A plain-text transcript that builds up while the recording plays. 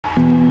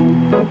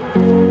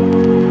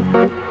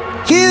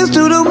Here's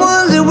to the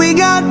ones that we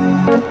got.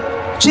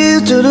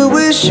 Cheers to the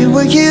wish you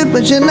were here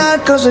but you're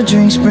not. Cause the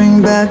drinks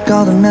bring back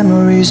all the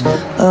memories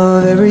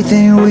of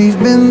everything we've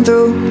been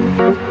through.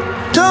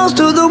 Toast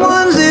to the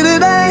ones here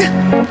today.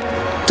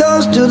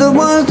 Toast to the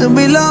ones that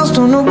we lost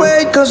on the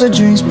way. Cause the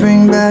drinks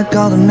bring back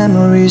all the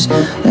memories,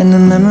 and the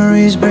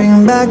memories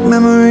bring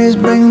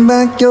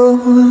back your.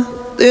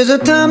 There's a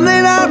time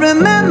that I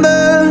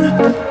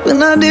remember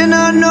when I did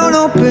not know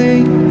no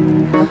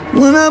pain,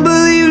 when I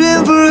believed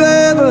in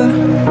forever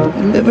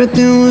and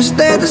everything would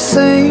stay the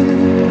same.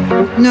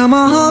 Now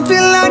my heart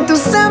feel like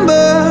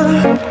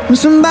December when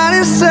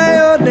somebody say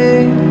your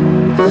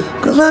name.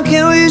 Cause I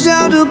can't reach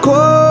out to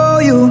call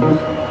you,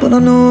 but I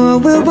know I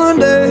will one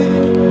day.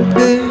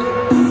 Hey.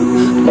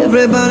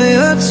 Everybody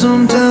hurts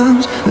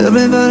sometimes,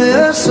 everybody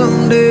hurts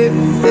someday.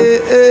 Hey,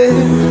 hey.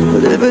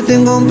 But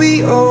everything gon'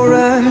 be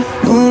alright.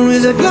 Gonna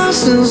raise a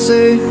glass and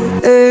say,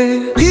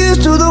 hey. Here's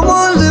to the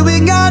ones that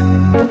we got.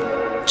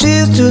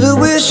 Cheers to the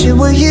wish you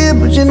were here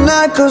but you're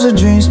not. Cause the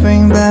drinks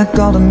bring back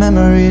all the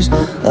memories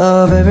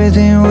of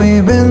everything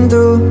we've been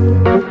through.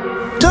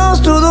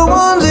 Toast to the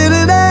ones here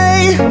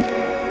today.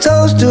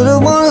 Toast to the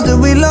ones that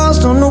we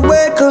lost on the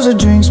way. Cause the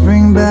drinks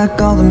bring back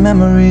all the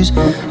memories,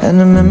 and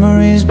the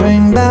memories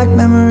bring back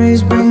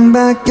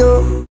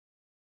your.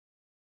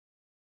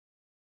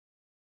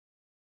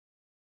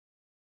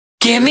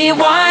 Give me one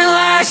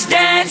last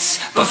dance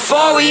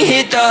before we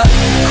hit the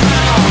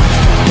ground.